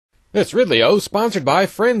This Ridley sponsored by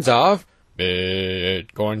friends of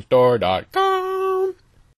BitcoinStore.com.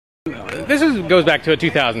 This goes back to a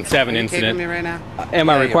 2007 incident. Me right now? Am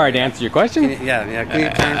I required to answer your question? Can you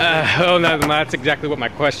turn? No, that's exactly what my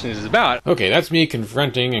question is about. Okay, that's me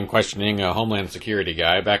confronting and questioning a Homeland Security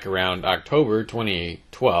guy back around October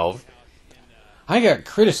 2012. I got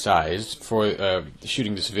criticized for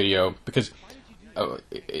shooting this video because,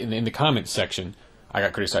 in the comments section, I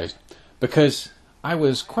got criticized because I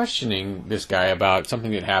was questioning this guy about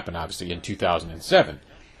something that happened, obviously, in 2007.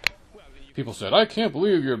 People said, I can't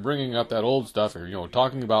believe you're bringing up that old stuff, or,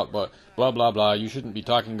 talking about blah, blah, blah. You shouldn't be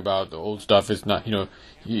talking about the old stuff. It's not,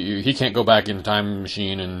 he can't go back in the time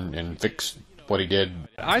machine and fix what he did.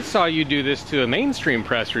 I saw you do this to a mainstream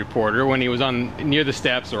press reporter when he was near the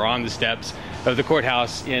steps or on the steps of the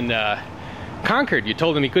courthouse in Concord. You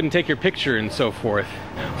told him he couldn't take your picture and so forth.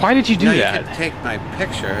 Why did you do that? You can take my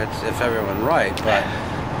picture, if everyone right, but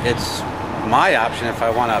it's my option if I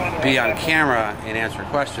want to be on camera and answer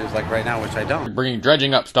questions like right now, which I don't.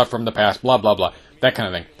 Dredging up stuff from the past, blah, blah, blah, that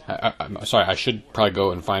kind of thing. I'm sorry, I should probably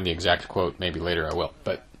go and find the exact quote. Maybe later I will,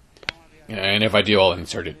 but and if I do, I'll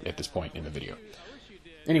insert it at this point in the video.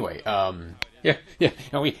 Anyway,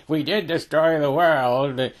 we did destroy the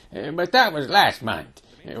world, but that was last month.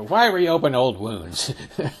 Why reopen old wounds?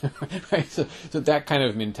 Right? So that kind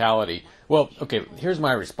of mentality. Well, okay, here's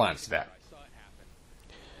my response to that.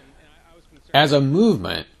 As a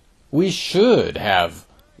movement, we should have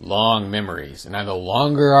long memories. And the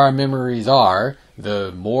longer our memories are,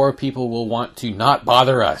 the more people will want to not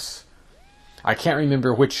bother us. I can't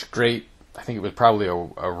remember which great, I think it was probably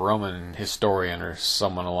a Roman historian or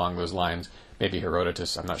someone along those lines, maybe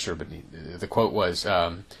Herodotus, I'm not sure, but the quote was,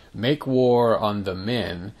 make war on the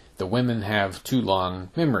men, the women have too long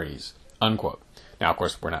memories, unquote. Now, of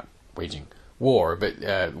course, we're not waging war,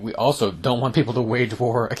 but we also don't want people to wage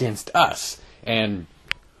war against us. And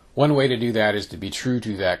one way to do that is to be true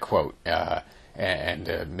to that quote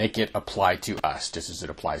and make it apply to us, just as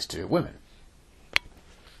it applies to women.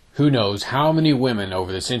 Who knows how many women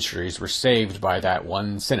over the centuries were saved by that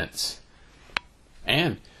one sentence?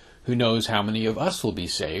 And who knows how many of us will be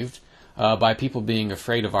saved by people being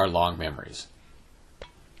afraid of our long memories?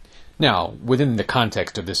 Now, within the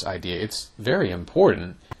context of this idea, it's very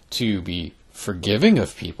important to be forgiving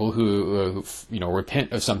of people who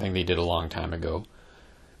repent of something they did a long time ago.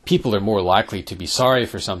 People are more likely to be sorry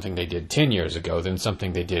for something they did 10 years ago than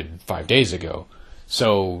something they did 5 days ago.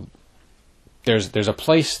 So there's a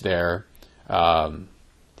place there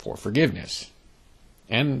for forgiveness,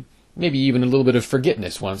 and maybe even a little bit of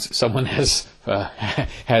forgetfulness once someone has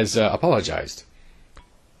apologized.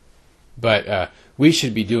 But we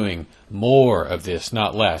should be doing more of this,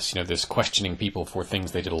 not less. This questioning people for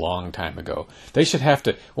things they did a long time ago. They should have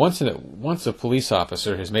to, once a police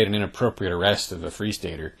officer has made an inappropriate arrest of a Free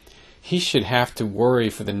Stater, he should have to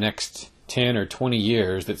worry for the next 10 or 20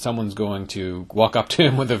 years that someone's going to walk up to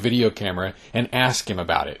him with a video camera and ask him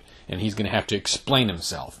about it, and he's going to have to explain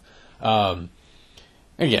himself.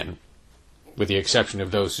 Again, with the exception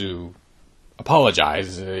of those who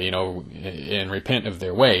apologize, and repent of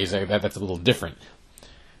their ways, that's a little different.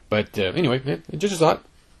 But anyway, just a thought.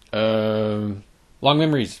 Long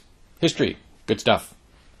memories, history, good stuff.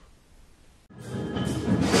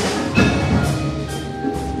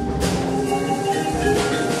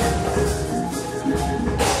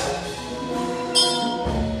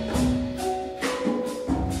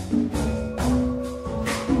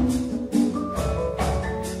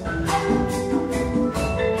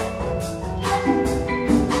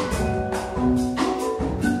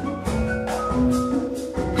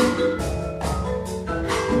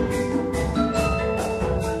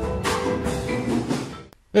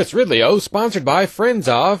 This Ridley sponsored by friends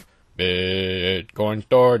of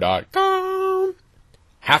BitcoinStore.com.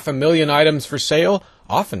 500,000 items for sale,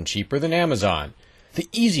 often cheaper than Amazon. The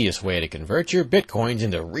easiest way to convert your bitcoins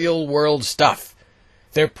into real-world stuff.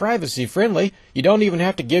 They're privacy-friendly. You don't even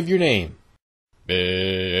have to give your name.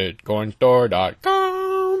 BitcoinStore.com.